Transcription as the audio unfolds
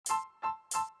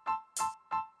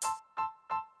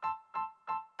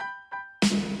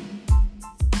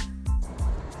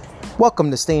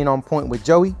Welcome to Staying on Point with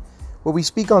Joey, where we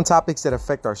speak on topics that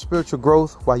affect our spiritual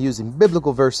growth while using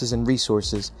biblical verses and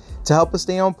resources to help us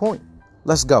stay on point.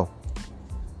 Let's go.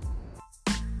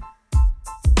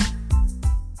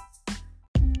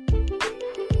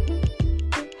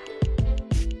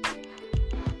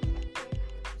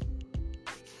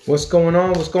 What's going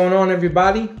on? What's going on,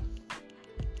 everybody?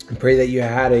 I pray that you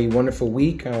had a wonderful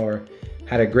week or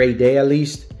had a great day at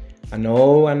least. I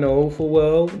know full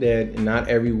well that not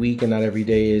every week and not every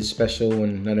day is special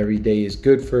and not every day is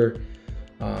good for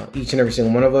each and every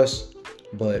single one of us.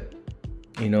 But,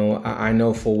 I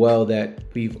know full well that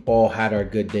we've all had our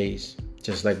good days,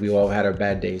 just like we all had our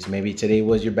bad days. Maybe today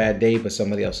was your bad day, but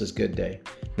somebody else's good day.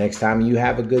 Next time you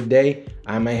have a good day,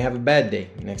 I might have a bad day.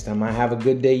 Next time I have a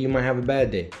good day, you might have a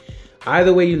bad day.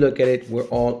 Either way you look at it, we're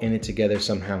all in it together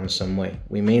somehow in some way.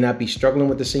 We may not be struggling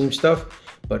with the same stuff,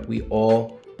 but we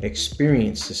all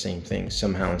experience the same things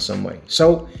somehow in some way.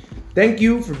 So thank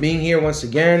you for being here once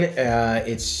again.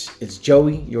 It's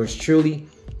Joey, yours truly,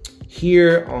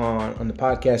 here on the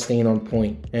podcast Staying on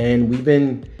Point. And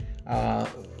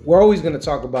we're always going to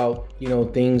talk about,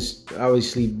 things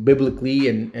obviously biblically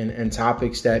and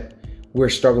topics that we're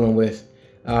struggling with.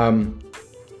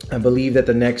 I believe that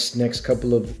the next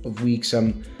couple of weeks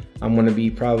I'm going to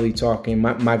be probably talking.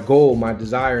 My goal, my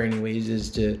desire anyways, is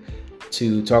to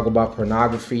talk about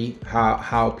pornography,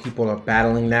 how people are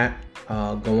battling that,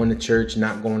 going to church,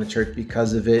 not going to church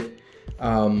because of it.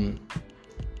 I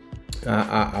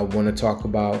want to talk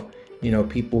about,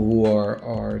 people who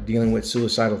are dealing with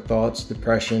suicidal thoughts,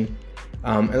 depression.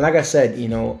 And like I said,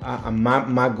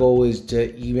 my goal is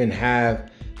to even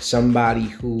have somebody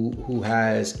who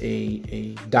has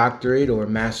a doctorate or a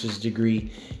master's degree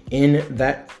in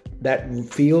that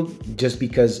field, just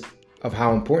because of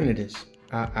how important it is.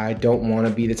 I don't want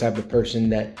to be the type of person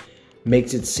that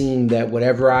makes it seem that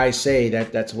whatever I say,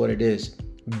 that's what it is.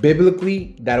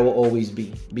 Biblically, that will always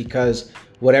be, because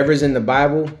whatever's in the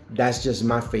Bible, that's just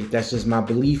my faith. That's just my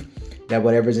belief that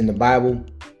whatever's in the Bible,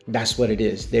 that's what it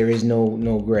is. There is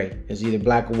no gray. It's either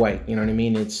black or white. You know what I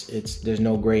mean? There's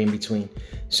no gray in between.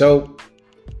 So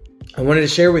I wanted to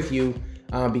share with you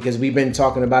because we've been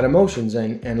talking about emotions,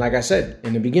 and like I said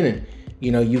in the beginning,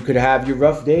 you could have your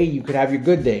rough day, you could have your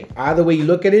good day. Either way you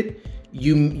look at it,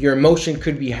 your emotion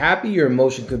could be happy, your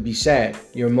emotion could be sad,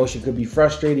 your emotion could be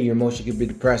frustrated, your emotion could be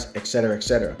depressed, etc.,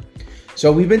 etc.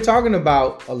 So we've been talking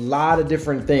about a lot of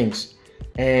different things,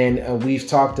 and we've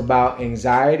talked about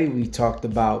anxiety, we talked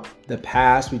about the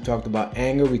past, we talked about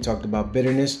anger, we talked about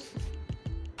bitterness.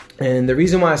 And the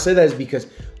reason why I said that is because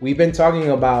we've been talking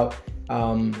about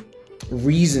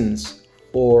reasons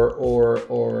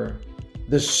or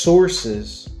the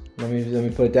sources, let me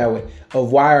put it that way,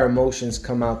 of why our emotions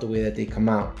come out the way that they come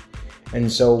out.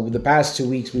 And so the past 2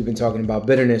 weeks, we've been talking about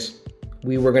bitterness.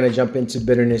 We were going to jump into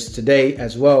bitterness today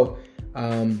as well,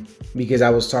 because I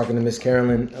was talking to Miss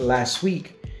Carolyn last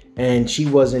week, and she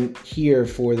wasn't here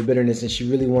for the bitterness, and she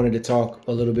really wanted to talk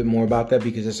a little bit more about that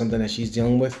because it's something that she's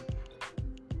dealing with.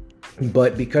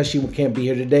 But because she can't be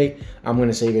here today, I'm going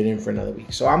to save it in for another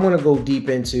week. So I'm going to go deep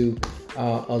into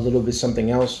a little bit something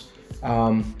else.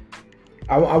 I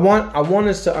want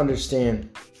us to understand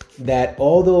that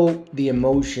although the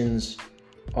emotions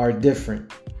are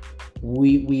different,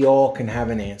 we all can have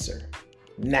an answer.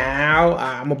 Now,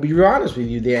 I'm going to be real honest with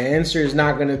you. The answer is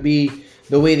not going to be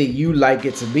the way that you like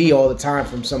it to be all the time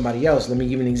from somebody else. Let me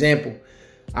give you an example.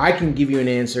 I can give you an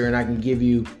answer, and I can give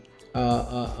you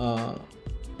an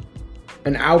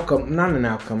outcome, not an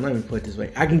outcome. Let me put it this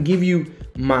way. I can give you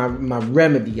my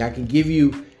remedy. I can give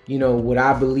you, what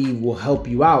I believe will help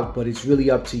you out, but it's really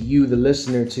up to you, the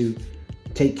listener, to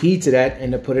take heed to that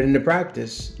and to put it into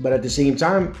practice. But at the same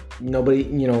time, nobody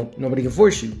can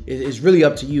force you. It's really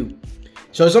up to you.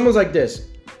 So it's almost like this.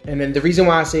 And then the reason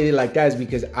why I say it like that is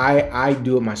because I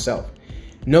do it myself.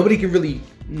 Nobody can really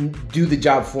do the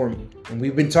job for me. And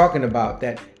we've been talking about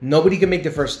that. Nobody can make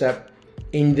the first step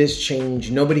in this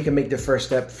change. Nobody can make the first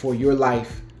step for your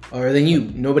life other than you.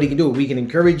 Nobody can do it. We can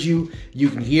encourage you. You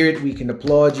can hear it. We can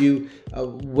applaud you,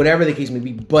 whatever the case may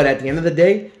be. But at the end of the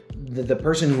day, the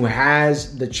person who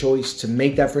has the choice to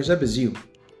make that first step is you.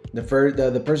 The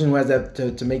person who has that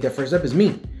to make that first step is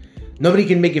me. Nobody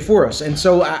can make it for us. And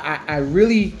so I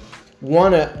really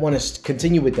want to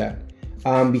continue with that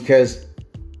because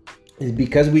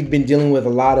we've been dealing with a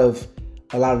lot of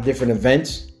different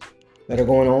events that are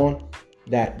going on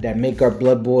that make our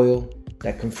blood boil,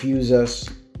 that confuse us,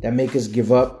 that make us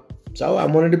give up. So I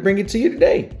wanted to bring it to you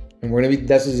today. And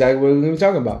that's exactly what we're going to be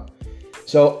talking about.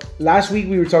 So last week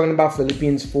we were talking about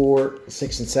Philippians 4,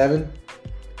 6, and 7.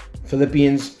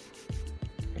 Philippians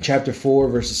chapter 4,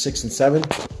 verses 6 and 7.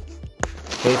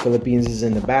 Okay, Philippians is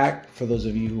in the back for those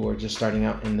of you who are just starting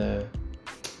out in the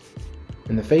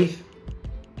faith.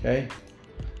 Okay.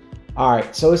 All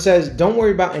right. So it says, don't worry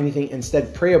about anything.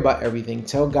 Instead, pray about everything.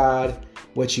 Tell God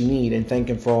what you need and thank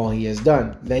him for all he has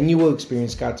done. Then you will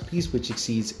experience God's peace, which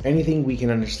exceeds anything we can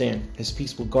understand. His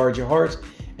peace will guard your hearts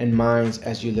and minds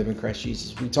as you live in Christ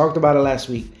Jesus. We talked about it last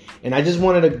week, and I just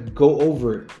wanted to go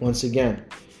over it once again.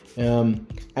 And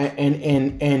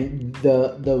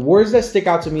the words that stick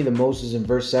out to me the most is in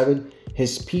verse 7.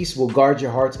 His peace will guard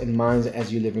your hearts and minds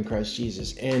as you live in Christ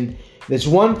Jesus. And there's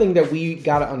one thing that we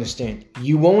got to understand.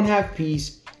 You won't have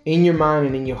peace in your mind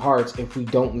and in your hearts if we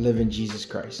don't live in Jesus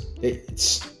Christ.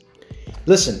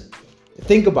 Listen,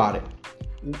 think about it.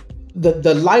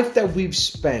 The life that we've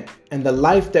spent and the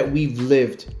life that we've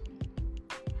lived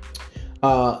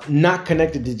not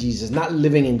connected to Jesus, not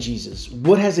living in Jesus,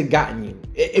 what has it gotten you?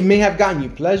 It may have gotten you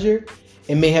pleasure.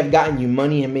 It may have gotten you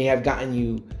money. It may have gotten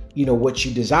you, what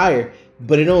you desire,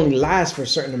 but it only lasts for a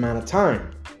certain amount of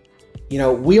time.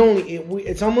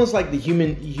 It's almost like the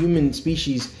human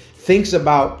species thinks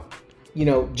about,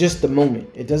 just the moment.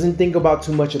 It doesn't think about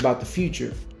too much about the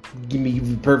future. Give me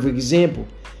a perfect example.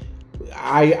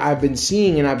 I've been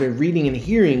seeing and I've been reading and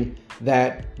hearing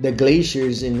that the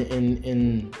glaciers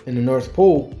in the North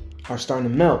Pole are starting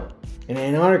to melt, and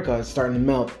Antarctica is starting to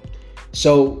melt.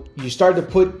 So you start to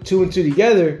put two and two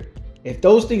together. If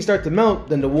those things start to melt,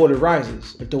 then the water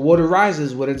rises. If the water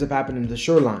rises, what ends up happening to the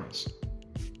shorelines?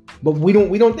 But we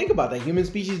don't think about that. Human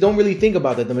species don't really think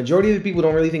about that. The majority of the people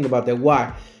don't really think about that.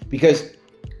 Why? Because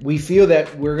we feel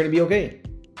that we're going to be okay.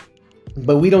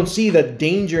 But we don't see the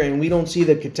danger and we don't see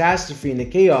the catastrophe and the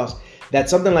chaos that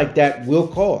something like that will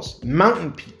cause.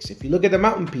 Mountain peaks. If you look at the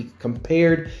mountain peak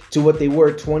compared to what they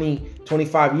were 20,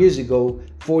 25 years ago,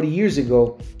 40 years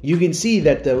ago, you can see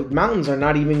that the mountains are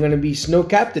not even going to be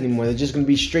snow-capped anymore. They're just going to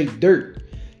be straight dirt,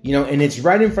 and it's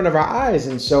right in front of our eyes.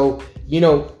 And so,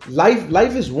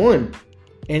 life is one.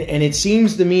 And it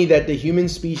seems to me that the human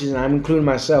species, and I'm including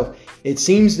myself, it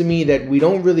seems to me that we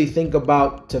don't really think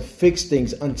about to fix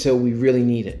things until we really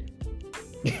need it.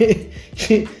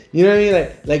 You know what I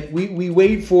mean? Like we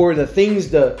wait for the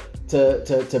things to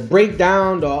break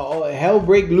down, to hell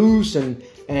break loose, and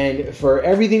for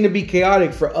everything to be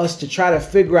chaotic for us to try to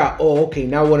figure out, okay,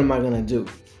 now what am I gonna do?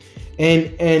 And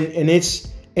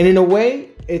in a way,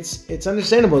 it's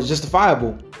understandable, it's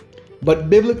justifiable. But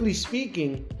biblically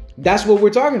speaking, that's what we're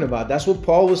talking about. That's what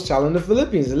Paul was telling the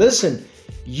Philippians. Listen,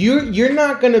 you're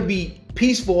not going to be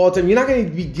peaceful all the time. You're not going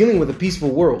to be dealing with a peaceful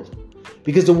world,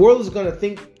 because the world is going to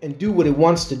think and do what it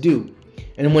wants to do.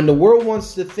 And when the world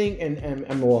wants to think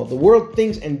the world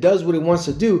thinks and does what it wants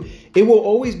to do, it will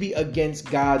always be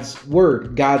against God's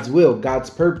word, God's will,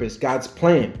 God's purpose, God's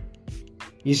plan.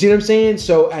 You see what I'm saying?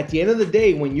 So at the end of the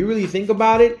day, when you really think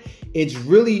about it, it's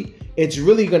really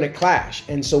going to clash.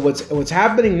 And so what's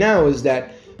happening now is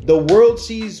that the world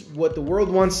sees what the world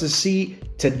wants to see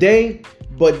today,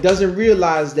 but doesn't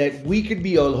realize that we could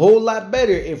be a whole lot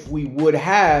better if we would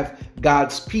have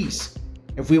God's peace,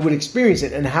 if we would experience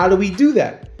it. And how do we do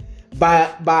that?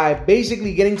 By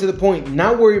basically getting to the point,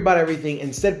 not worry about everything,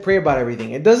 instead pray about everything.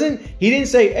 He didn't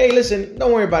say, hey, listen,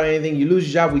 don't worry about anything. You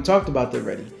lose your job. We talked about that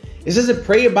already. It says to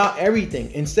pray about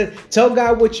everything. Instead, tell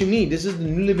God what you need. This is the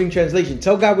New Living Translation.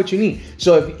 Tell God what you need.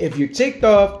 So if you're ticked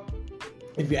off,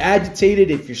 if you're agitated,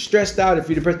 if you're stressed out, if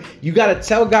you're depressed, you got to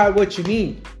tell God what you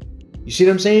need. You see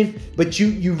what I'm saying? But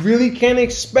you really can't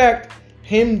expect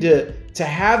him to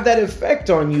have that effect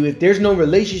on you if there's no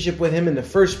relationship with him in the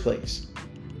first place.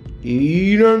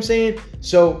 You know what I'm saying?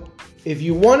 So if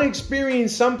you want to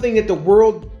experience something that the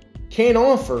world can't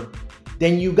offer,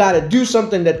 then you got to do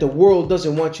something that the world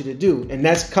doesn't want you to do. And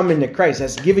that's coming to Christ.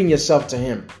 That's giving yourself to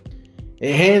him.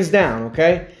 Hands down,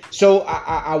 okay? So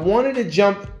I wanted to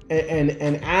jump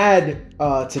and add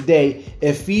today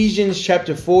Ephesians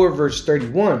chapter 4, verse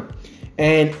 31.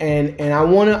 And I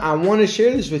want to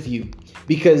share this with you,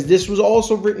 because this was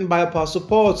also written by Apostle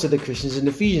Paul to the Christians in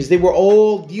Ephesians. They were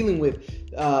all dealing with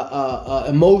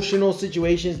emotional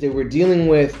situations. They were dealing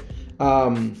with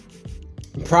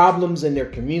problems in their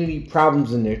community,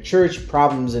 problems in their church,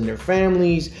 problems in their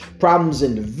families, problems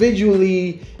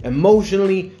individually,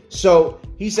 emotionally. So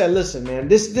he said, listen, man,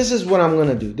 this is what I'm going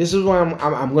to do. This is why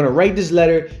I'm going to write this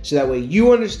letter, so that way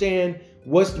you understand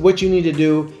what you need to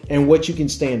do and what you can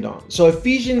stand on. So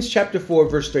Ephesians chapter 4,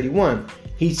 verse 31,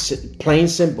 he's plain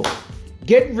simple.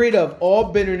 Get rid of all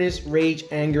bitterness, rage,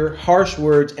 anger, harsh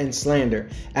words, and slander,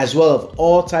 as well as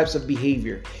all types of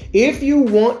behavior. If you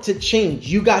want to change,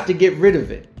 you got to get rid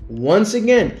of it. Once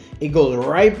again, it goes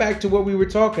right back to what we were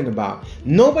talking about.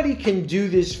 Nobody can do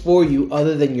this for you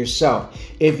other than yourself.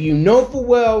 If you know full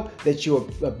well that you're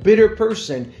a bitter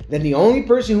person, then the only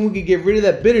person who can get rid of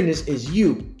that bitterness is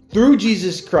you through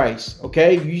Jesus Christ.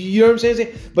 Okay? You know what I'm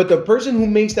saying? But the person who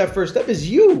makes that first step is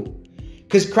you.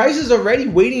 Because Christ is already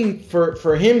waiting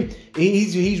for him.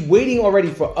 He's waiting already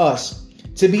for us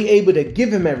to be able to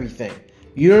give him everything.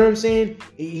 You know what I'm saying?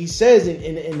 He says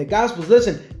in the Gospels,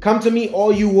 listen, come to me,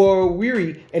 all you who are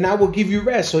weary, and I will give you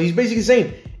rest. So he's basically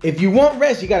saying, if you want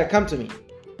rest, you got to come to me.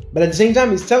 But at the same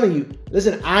time, he's telling you,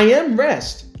 listen, I am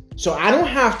rest. So I don't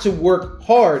have to work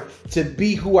hard to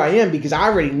be who I am because I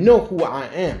already know who I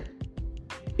am.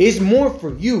 It's more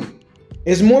for you.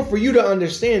 It's more for you to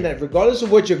understand that regardless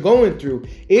of what you're going through,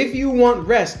 if you want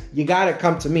rest, you got to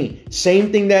come to me.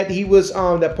 Same thing that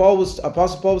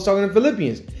Apostle Paul was talking in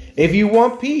Philippians. If you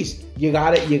want peace, you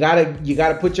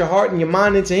gotta put your heart and your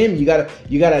mind into him. You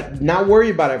gotta not worry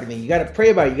about everything. You gotta pray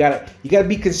about it. You gotta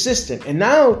be consistent. And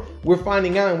now we're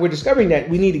finding out and we're discovering that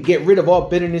we need to get rid of all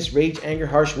bitterness, rage, anger,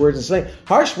 harsh words, and slang.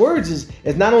 Harsh words is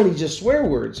not only just swear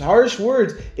words. Harsh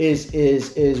words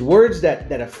is words that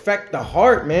affect the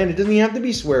heart, man. It doesn't even have to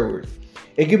be swear words.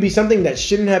 It could be something that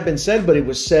shouldn't have been said, but it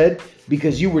was said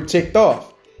because you were ticked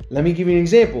off. Let me give you an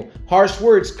example. Harsh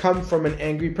words come from an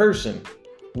angry person.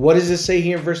 What does it say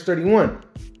here in verse 31?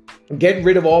 Get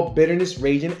rid of all bitterness,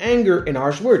 rage, and anger, and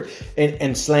harsh words,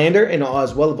 and slander, and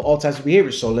as well of all types of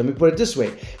behavior. So let me put it this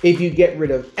way. If you get rid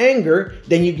of anger,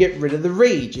 then you get rid of the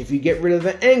rage. If you get rid of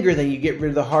the anger, then you get rid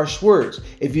of the harsh words.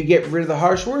 If you get rid of the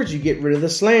harsh words, you get rid of the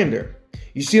slander.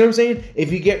 You see what I'm saying?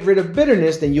 If you get rid of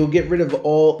bitterness, then you'll get rid of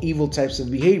all evil types of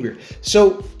behavior.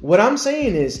 So what I'm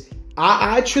saying is,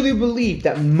 I truly believe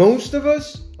that most of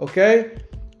us, okay,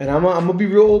 and I'm going to be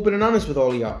real open and honest with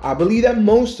all of y'all. I believe that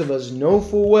most of us know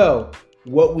full well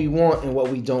what we want and what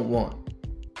we don't want.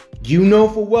 You know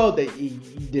full well that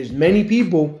there's many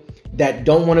people that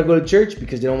don't want to go to church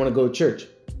because they don't want to go to church.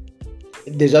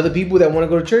 There's other people that want to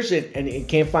go to church and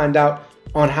can't find out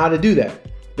on how to do that.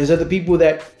 There's other people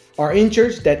that are in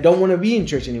church that don't want to be in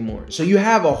church anymore. So you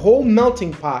have a whole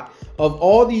melting pot of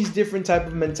all these different type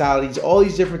of mentalities, all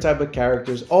these different type of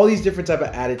characters, all these different type of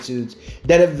attitudes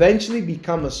that eventually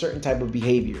become a certain type of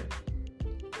behavior.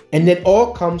 And it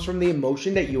all comes from the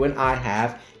emotion that you and I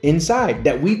have inside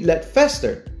that we let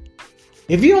fester.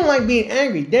 If you don't like being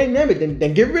angry, then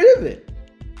get rid of it.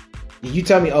 You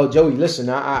tell me, oh, Joey, listen,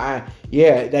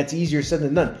 yeah, that's easier said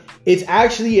than done. It's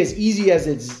actually as easy as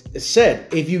it's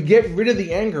said. If you get rid of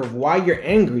the anger of why you're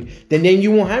angry, then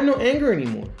you won't have no anger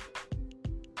anymore.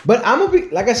 But I'm going to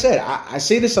be, like I said, I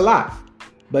say this a lot.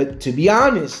 But to be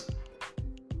honest,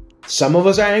 some of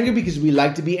us are angry because we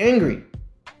like to be angry.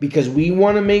 Because we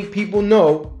want to make people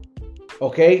know,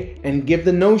 okay, and give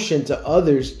the notion to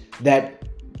others that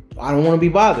I don't want to be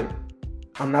bothered.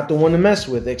 I'm not the one to mess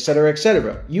with, etc.,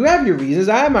 etc. You have your reasons.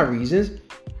 I have my reasons.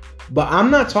 But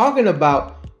I'm not talking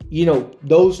about,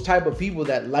 those type of people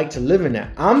that like to live in that.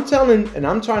 I'm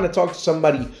trying to talk to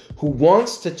somebody who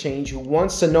wants to change, who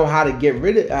wants to know how to get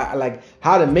rid of,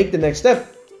 how to make the next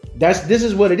step. This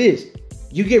is what it is.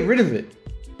 You get rid of it.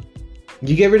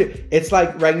 You get rid of it. It's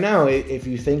like right now, if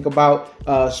you think about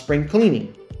spring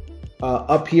cleaning,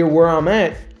 up here where I'm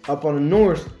at, up on the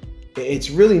north, it's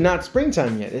really not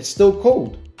springtime yet. It's still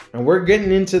cold. And we're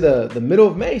getting into the middle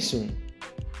of May soon.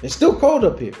 It's still cold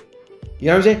up here. You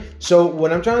know what I'm saying? So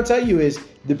what I'm trying to tell you is,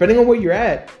 depending on where you're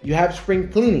at, you have spring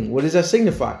cleaning. What does that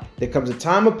signify? There comes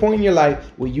a point in your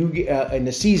life where you get in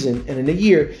the season and in the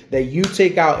year that you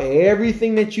take out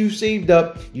everything that you saved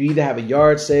up. You either have a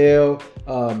yard sale,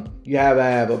 you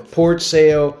have a porch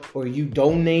sale, or you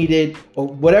donate it, or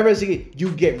whatever it is.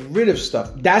 You get rid of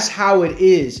stuff. That's how it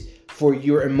is for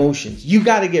your emotions. You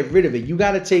got to get rid of it. You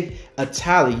got to take a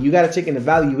tally. You got to take an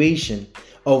evaluation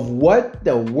of what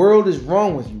the world is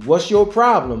wrong with you. What's your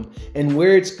problem and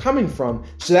where it's coming from,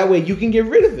 so that way you can get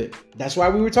rid of it. That's why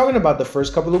we were talking about the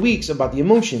first couple of weeks about the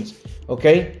emotions.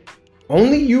 Okay?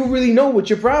 Only you really know what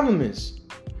your problem is.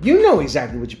 You know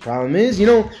exactly what your problem is.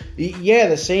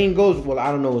 The saying goes, well,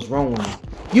 I don't know what's wrong with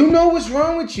you. You know what's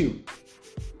wrong with you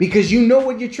because you know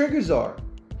what your triggers are.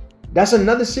 That's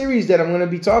another series that I'm going to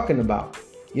be talking about.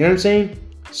 You know what I'm saying?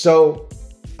 So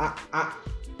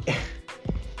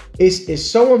it's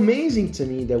so amazing to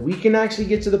me that we can actually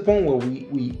get to the point where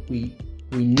we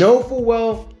know full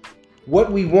well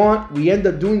what we want. We end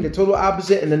up doing the total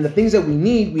opposite. And then the things that we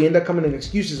need, we end up coming with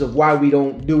excuses of why we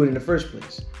don't do it in the first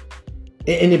place.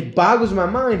 And it boggles my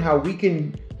mind how we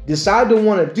can decide to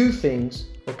want to do things,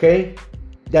 okay,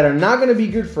 that are not going to be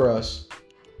good for us.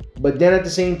 But then at the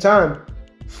same time,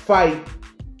 fight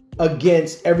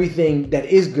against everything that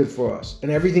is good for us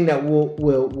and everything that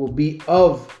will be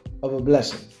of a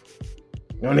blessing.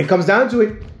 And when it comes down to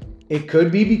it, it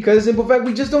could be because, simple fact,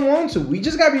 we just don't want to. We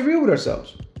just got to be real with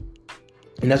ourselves.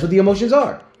 And that's what the emotions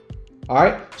are. All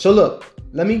right. So look,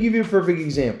 let me give you a perfect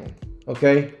example.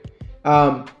 Okay.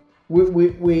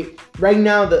 We right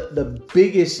now, the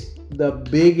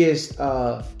biggest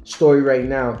story right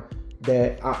now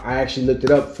that I actually looked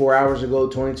it up 4 hours ago,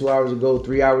 22 hours ago,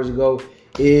 3 hours ago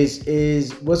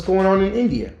is what's going on in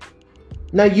India.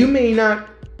 Now, you may not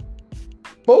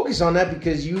focus on that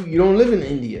because you don't live in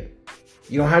India.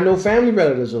 You don't have no family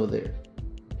relatives over there.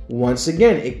 Once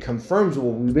again, it confirms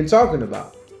what we've been talking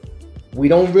about. We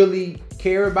don't really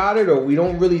care about it, or we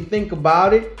don't really think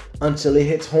about it until it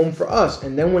hits home for us.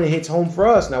 And then when it hits home for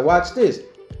us, now watch this.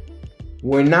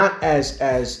 We're not as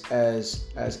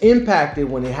impacted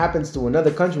when it happens to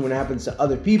another country, when it happens to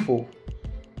other people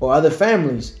or other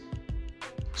families.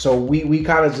 So we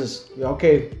kind of just,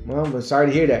 okay, well, I'm sorry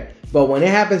to hear that. But when it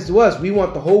happens to us, we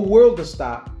want the whole world to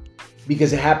stop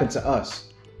because it happened to us.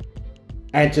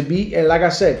 And like I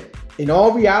said, in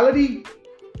all reality,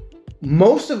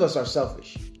 most of us are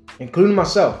selfish, including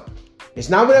myself. It's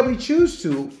not that we choose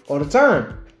to all the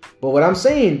time. But what I'm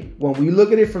saying, when we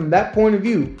look at it from that point of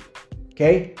view,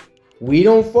 okay, we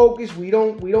don't focus, we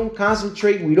don't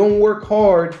concentrate, we don't work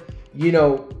hard,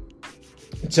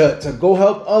 to go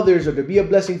help others or to be a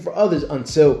blessing for others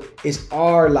until it's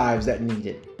our lives that need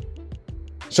it.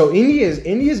 So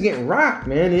India's getting rocked,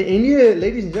 man. India,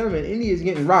 ladies and gentlemen, India is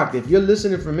getting rocked. If you're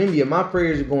listening from India, my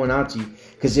prayers are going out to you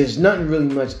because there's nothing really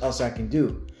much else I can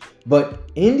do. But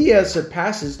India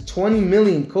surpasses 20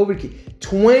 million COVID cases.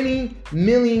 20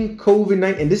 million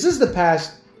COVID-19. And this is the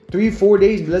past 3-4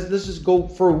 days. Let's just go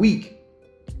for a week.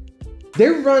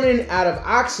 They're running out of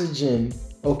oxygen,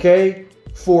 okay,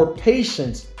 for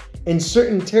patients in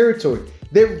certain territory.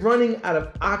 They're running out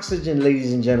of oxygen,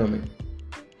 ladies and gentlemen.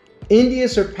 India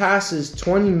surpasses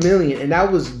 20 million, and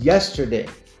that was yesterday.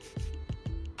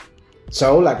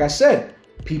 So, like I said,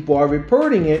 people are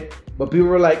reporting it, but people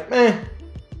are like,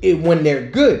 when they're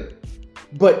good.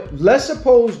 But let's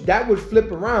suppose that would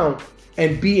flip around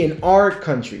and be in our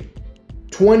country.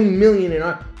 20 million in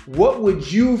our... What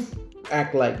would you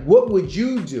act like? What would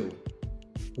you do?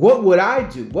 What would I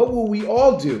do? What would we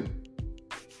all do?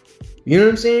 You know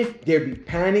what I'm saying? There'd be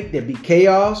panic. There'd be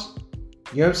chaos.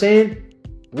 You know what I'm saying?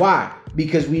 Why?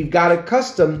 Because we've got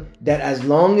accustomed that as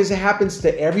long as it happens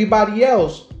to everybody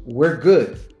else, we're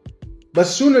good. But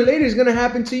sooner or later, it's going to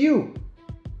happen to you.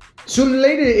 Sooner or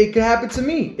later, it could happen to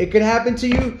me. It could happen to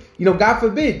you. God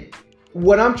forbid.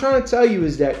 What I'm trying to tell you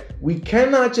is that we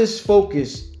cannot just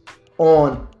focus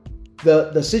on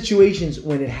the situations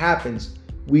when it happens.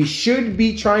 We should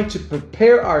be trying to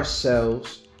prepare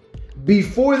ourselves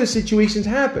before the situations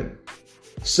happen.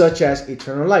 Such as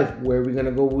eternal life. Where are we going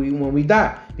to go when we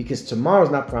die? Because tomorrow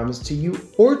is not promised to you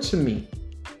or to me.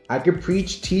 I could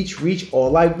preach, teach, reach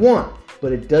all I want.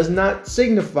 But it does not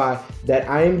signify that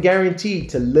I am guaranteed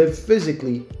to live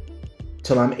physically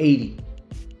till I'm 80.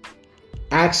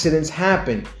 Accidents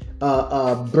happen.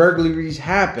 Burglaries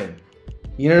happen.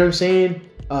 You know what I'm saying?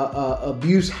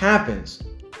 Abuse happens.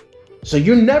 So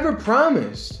you're never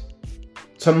promised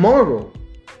tomorrow.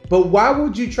 But why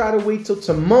would you try to wait till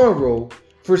tomorrow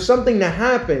for something to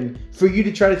happen for you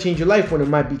to try to change your life when it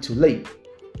might be too late?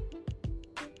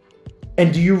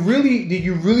 And do you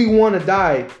really want to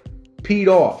die peed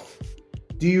off?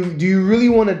 Do you really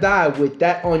want to die with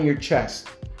that on your chest?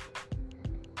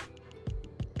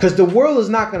 Because the world is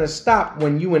not going to stop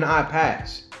when you and I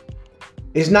pass.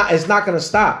 It's not going to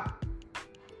stop.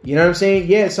 You know what I'm saying?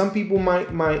 Yeah, some people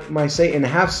might say and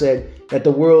have said that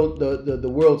the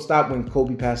world stopped when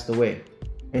Kobe passed away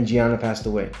and Gianna passed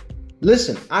away.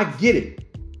 Listen, I get it.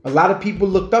 A lot of people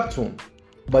looked up to him.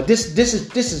 But this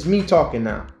is me talking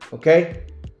now, okay?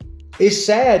 It's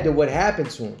sad that what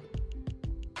happened to him.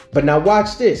 But now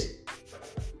watch this.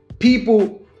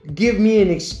 People give me an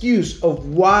excuse of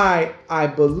why I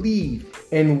believe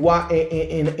and why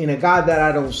in a God that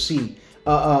I don't see.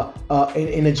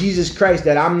 In a Jesus Christ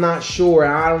that I'm not sure,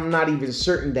 and I'm not even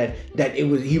certain that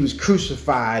he was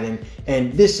crucified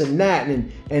and this and that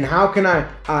and how can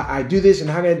I do this and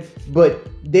how can I, but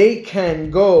they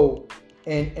can go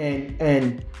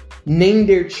and name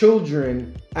their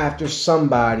children after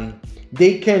somebody.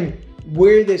 They can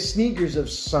wear the sneakers of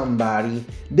somebody.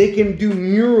 They can do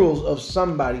murals of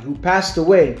somebody who passed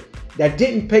away that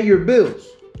didn't pay your bills.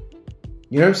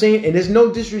 You know what I'm saying? And there's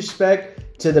no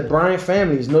disrespect to the Bryant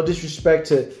family. There's no disrespect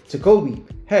to Kobe.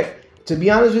 Heck, to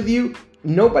be honest with you,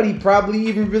 nobody probably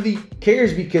even really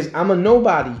cares because I'm a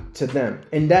nobody to them.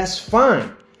 And that's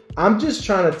fine. I'm just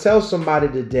trying to tell somebody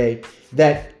today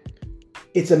that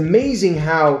it's amazing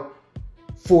how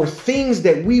for things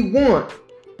that we want,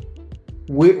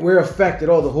 we're affected.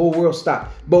 Oh, the whole world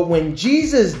stopped. But when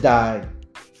Jesus died,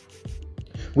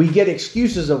 we get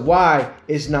excuses of why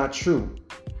it's not true.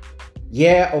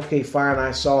 Yeah, okay, fine.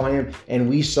 I saw him and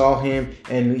we saw him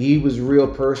and he was a real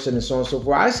person and so on and so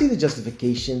forth. I see the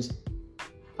justifications.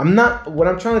 What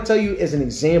I'm trying to tell you as an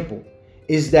example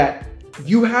is that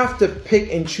you have to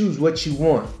pick and choose what you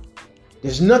want.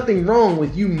 There's nothing wrong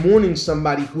with you mourning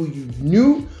somebody who you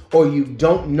knew or you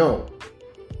don't know.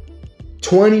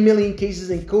 20 million cases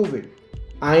in COVID.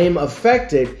 I am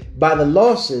affected by the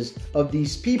losses of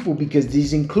these people because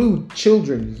these include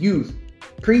children, youth,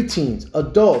 preteens,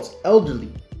 adults,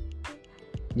 elderly.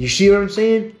 You see what I'm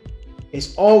saying?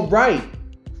 It's all right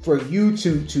for you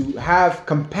to have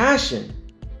compassion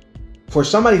for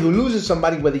somebody who loses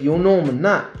somebody, whether you know them or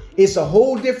not. It's a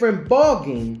whole different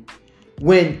ballgame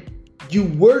when you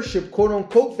worship, quote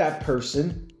unquote, that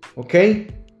person, okay?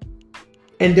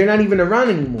 And they're not even around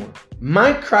anymore.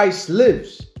 My Christ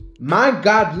lives. My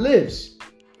God lives.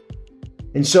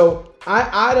 And so I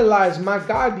idolize my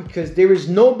God because there is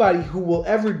nobody who will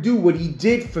ever do what he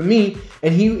did for me,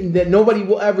 and that nobody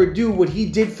will ever do what he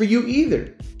did for you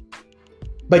either.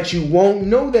 But you won't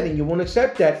know that and you won't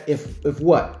accept that if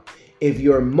what? If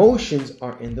your emotions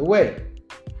are in the way.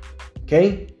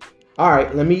 Okay? All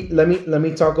right, let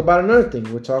me talk about another thing.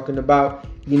 We're talking about,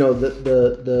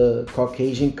 the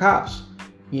Caucasian cops,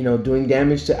 doing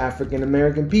damage to African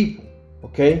American people.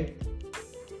 Okay?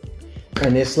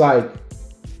 And it's like,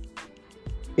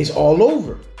 it's all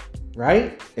over,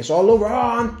 right? It's all over. Oh,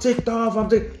 I'm ticked off.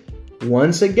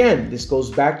 Once again, this goes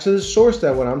back to the source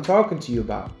that what I'm talking to you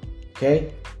about.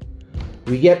 Okay?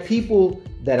 We get people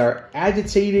that are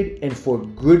agitated and for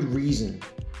good reason.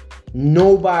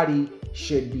 Nobody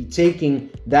should be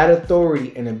taking that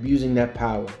authority and abusing that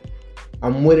power.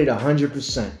 I'm with it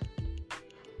 100%.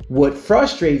 What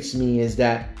frustrates me is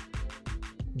that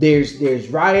there's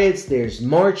riots, there's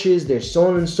marches, there's so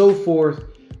on and so forth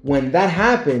when that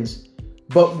happens,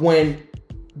 but when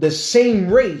the same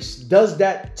race does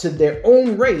that to their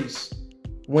own race,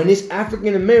 when it's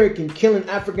African American killing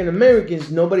African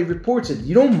Americans, nobody reports it.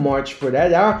 You don't march for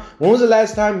that. When was the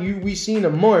last time we seen a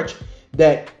march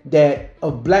that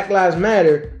of Black Lives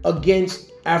Matter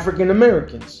against African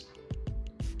Americans?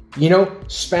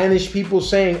 Spanish people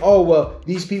saying, oh, well,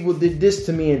 these people did this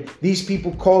to me and these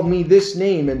people called me this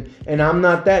name and I'm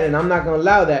not that and I'm not going to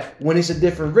allow that when it's a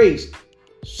different race.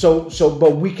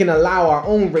 But we can allow our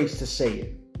own race to say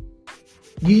it.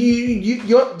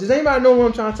 Does anybody know what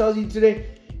I'm trying to tell you today?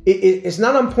 It's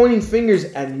not I'm pointing fingers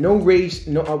at no race,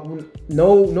 no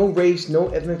race, no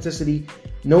ethnicity,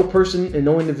 no person and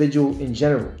no individual in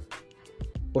general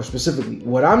or specifically.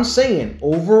 What I'm saying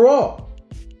overall,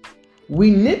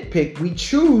 we nitpick, we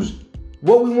choose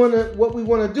what we want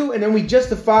to do, and then we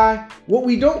justify what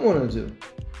we don't want to do,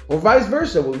 or vice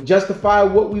versa. We justify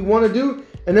what we want to do,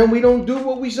 and then we don't do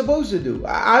what we're supposed to do.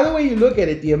 Either way you look at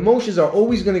it, the emotions are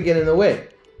always going to get in the way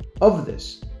of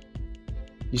this.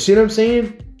 You see what I'm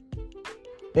saying?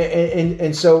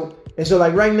 And so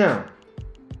like right now,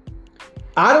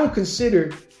 I don't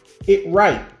consider it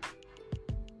right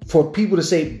for people to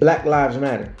say Black Lives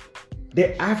Matter.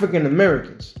 They're African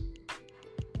Americans.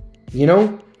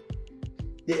 I'm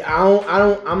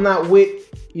not with,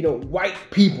 white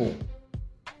people.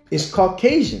 It's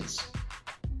Caucasians.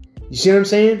 You see what I'm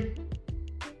saying?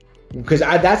 Because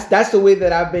that's the way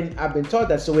that I've been taught.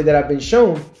 That's the way that I've been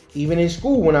shown, even in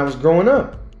school when I was growing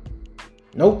up.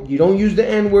 Nope, you don't use the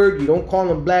N-word. You don't call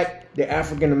them black. They're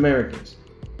African Americans.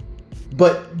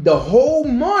 But the whole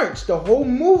march, the whole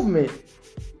movement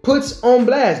puts on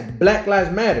blast Black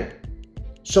Lives Matter.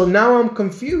 So now I'm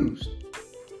confused.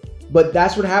 But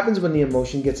that's what happens when the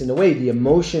emotion gets in the way. The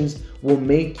emotions will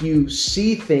make you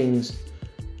see things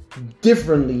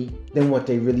differently than what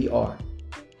they really are.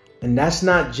 And that's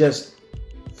not just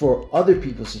for other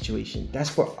people's situation. That's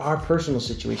for our personal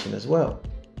situation as well.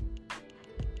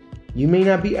 You may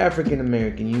not be African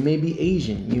American. You may be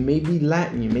Asian. You may be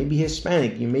Latin. You may be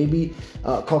Hispanic. You may be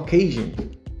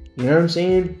Caucasian. You know what I'm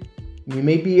saying? You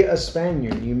may be a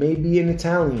Spaniard. You may be an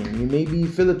Italian. You may be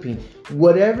Filipino.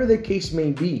 Whatever the case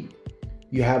may be,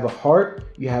 you have a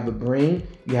heart. You have a brain.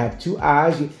 You have two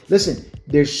eyes. Listen,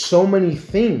 there's so many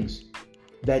things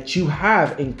that you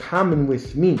have in common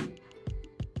with me.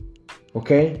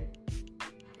 Okay?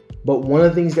 But one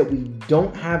of the things that we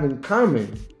don't have in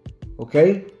common,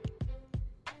 okay,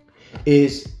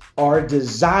 is our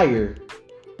desire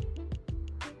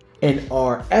and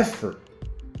our effort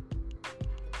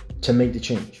to make the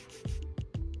change.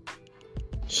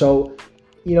 So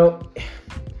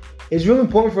it's really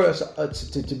important for us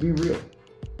to be real.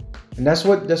 And that's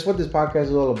what this podcast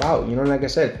is all about. Like I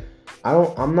said,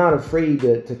 I'm not afraid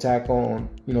to tackle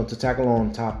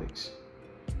on topics.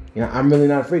 I'm really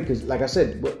not afraid because, like I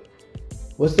said,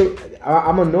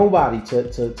 I'm a nobody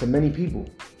to many people.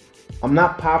 I'm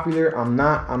not popular. I'm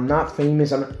not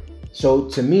famous. So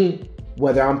to me,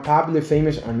 whether I'm popular,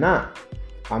 famous or not,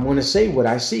 I'm going to say what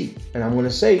I see, and I'm going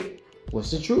to say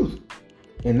what's the truth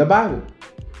in the Bible.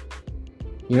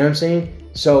 You know what I'm saying?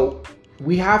 So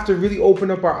we have to really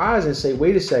open up our eyes and say,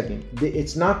 wait a second,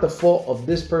 it's not the fault of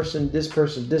this person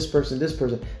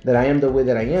that I am the way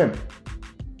that I am.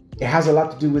 It has a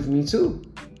lot to do with me too.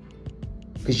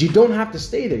 Because you don't have to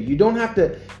stay there. You don't have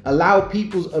to allow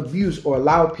people's abuse or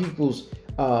allow people's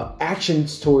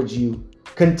actions towards you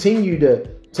continue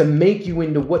to make you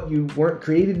into what you weren't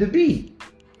created to be.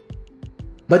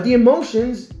 But the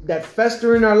emotions that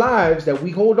fester in our lives that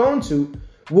we hold on to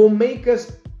will make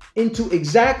us into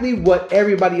exactly what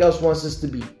everybody else wants us to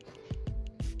be.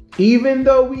 Even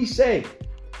though we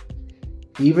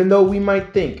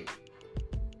might think,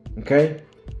 okay,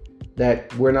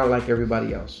 that we're not like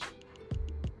everybody else.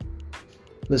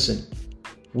 Listen,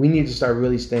 we need to start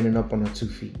really standing up on our 2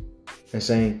 feet and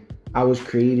saying, I was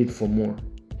created for more.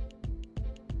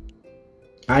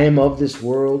 I am of this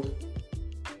world.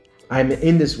 I am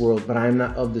in this world, but I am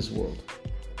not of this world.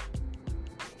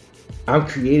 I'm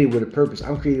created with a purpose.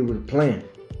 I'm created with a plan.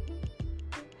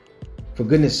 For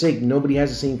goodness sake, nobody has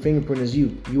the same fingerprint as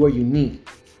you. You are unique.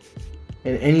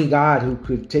 And any God who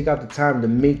could take out the time to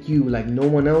make you like no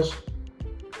one else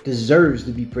deserves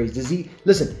to be praised.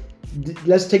 Listen,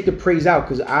 let's take the praise out,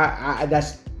 because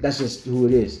that's just who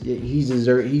it is. He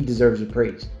deserves the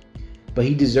praise. But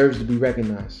he deserves to be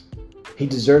recognized. He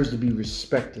deserves to be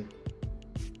respected.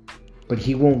 But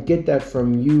he won't get that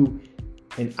from you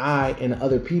and I and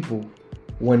other people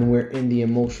when we're in the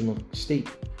emotional state.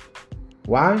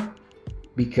 Why?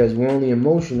 Because we're only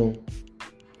emotional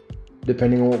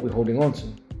depending on what we're holding on to.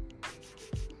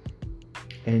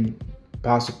 And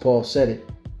Apostle Paul said it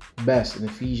best in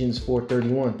Ephesians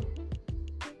 4:31.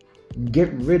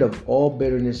 Get rid of all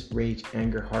bitterness, rage,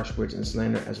 anger, harsh words, and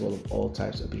slander, as well as all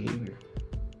types of behavior.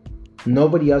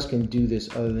 Nobody else can do this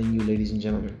other than you, ladies and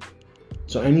gentlemen.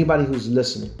 So anybody who's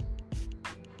listening,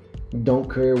 don't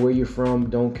care where you're from,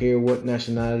 don't care what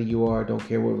nationality you are, don't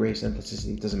care what race,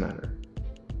 ethnicity, it doesn't matter.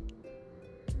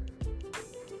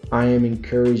 I am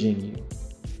encouraging you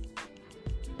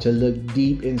to look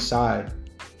deep inside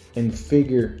and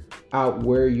figure out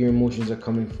where your emotions are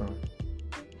coming from.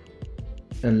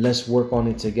 And let's work on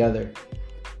it together.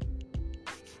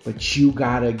 But you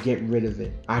gotta get rid of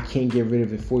it. I can't get rid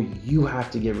of it for you. You have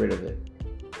to get rid of it.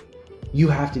 You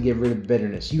have to get rid of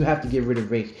bitterness. You have to get rid of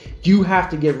rage. You have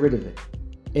to get rid of it.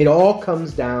 It all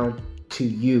comes down to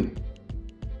you.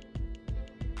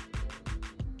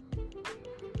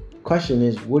 Question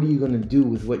is, what are you going to do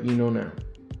with what you know now?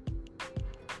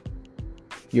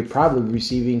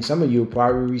 Some of you will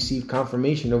probably receive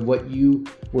confirmation of what you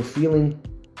were feeling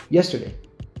yesterday,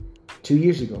 2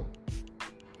 years ago.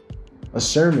 A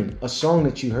sermon, a song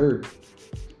that you heard.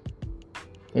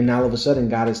 And now all of a sudden,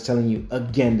 God is telling you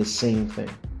again the same thing.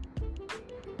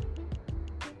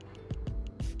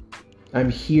 I'm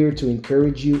here to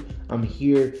encourage you. I'm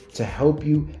here to help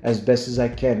you as best as I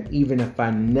can, even if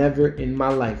I never in my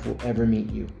life will ever meet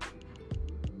you.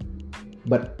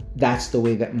 But that's the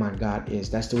way that my God is.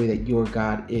 That's the way that your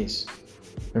God is.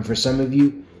 And for some of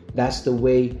you, that's the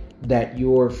way that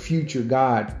your future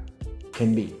God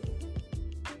can be.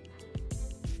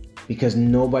 Because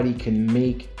nobody can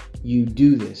make you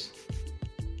do this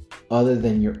other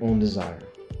than your own desire.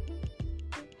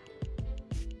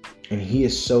 And he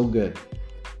is so good.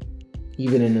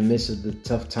 Even in the midst of the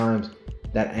tough times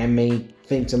that I may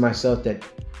think to myself that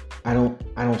I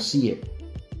don't see it.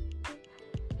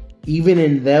 Even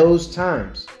in those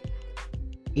times,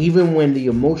 even when the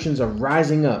emotions are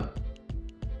rising up,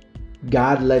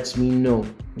 God lets me know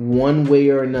one way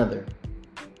or another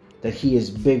that he is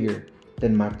bigger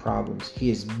than my problems. He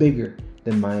is bigger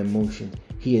than my emotions.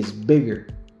 He is bigger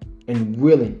and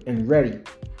willing and ready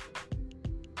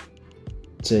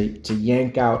to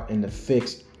yank out and to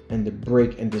fix and to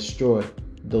break and destroy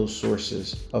those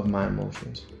sources of my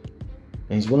emotions.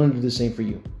 And he's willing to do the same for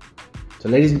you. So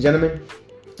ladies and gentlemen,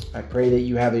 I pray that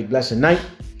you have a blessed night.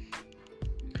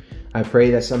 I pray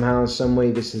that somehow in some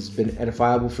way this has been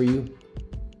edifiable for you,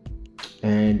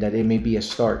 and that it may be a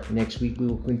start. Next week we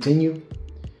will continue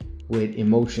with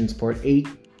Emotions Part 8.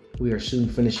 We are soon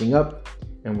finishing up,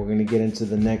 and we're going to get into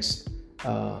the next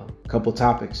couple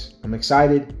topics. I'm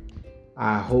excited.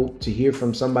 I hope to hear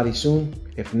from somebody soon.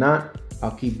 If not,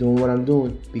 I'll keep doing what I'm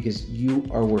doing because you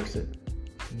are worth it.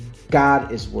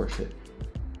 God is worth it.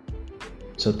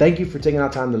 So thank you for taking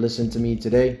our time to listen to me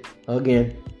today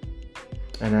again.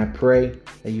 And I pray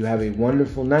that you have a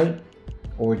wonderful night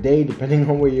or day, depending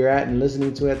on where you're at and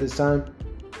listening to it at this time,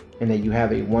 and that you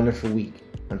have a wonderful week.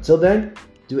 Until then,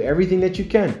 do everything that you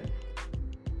can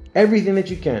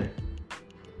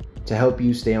to help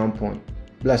you stay on point.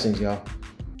 Blessings, y'all.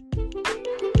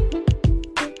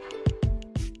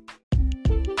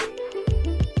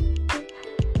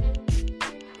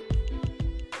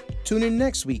 Tune in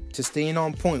next week to Staying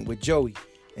on Point with Joey.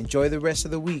 Enjoy the rest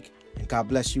of the week, and God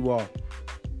bless you all.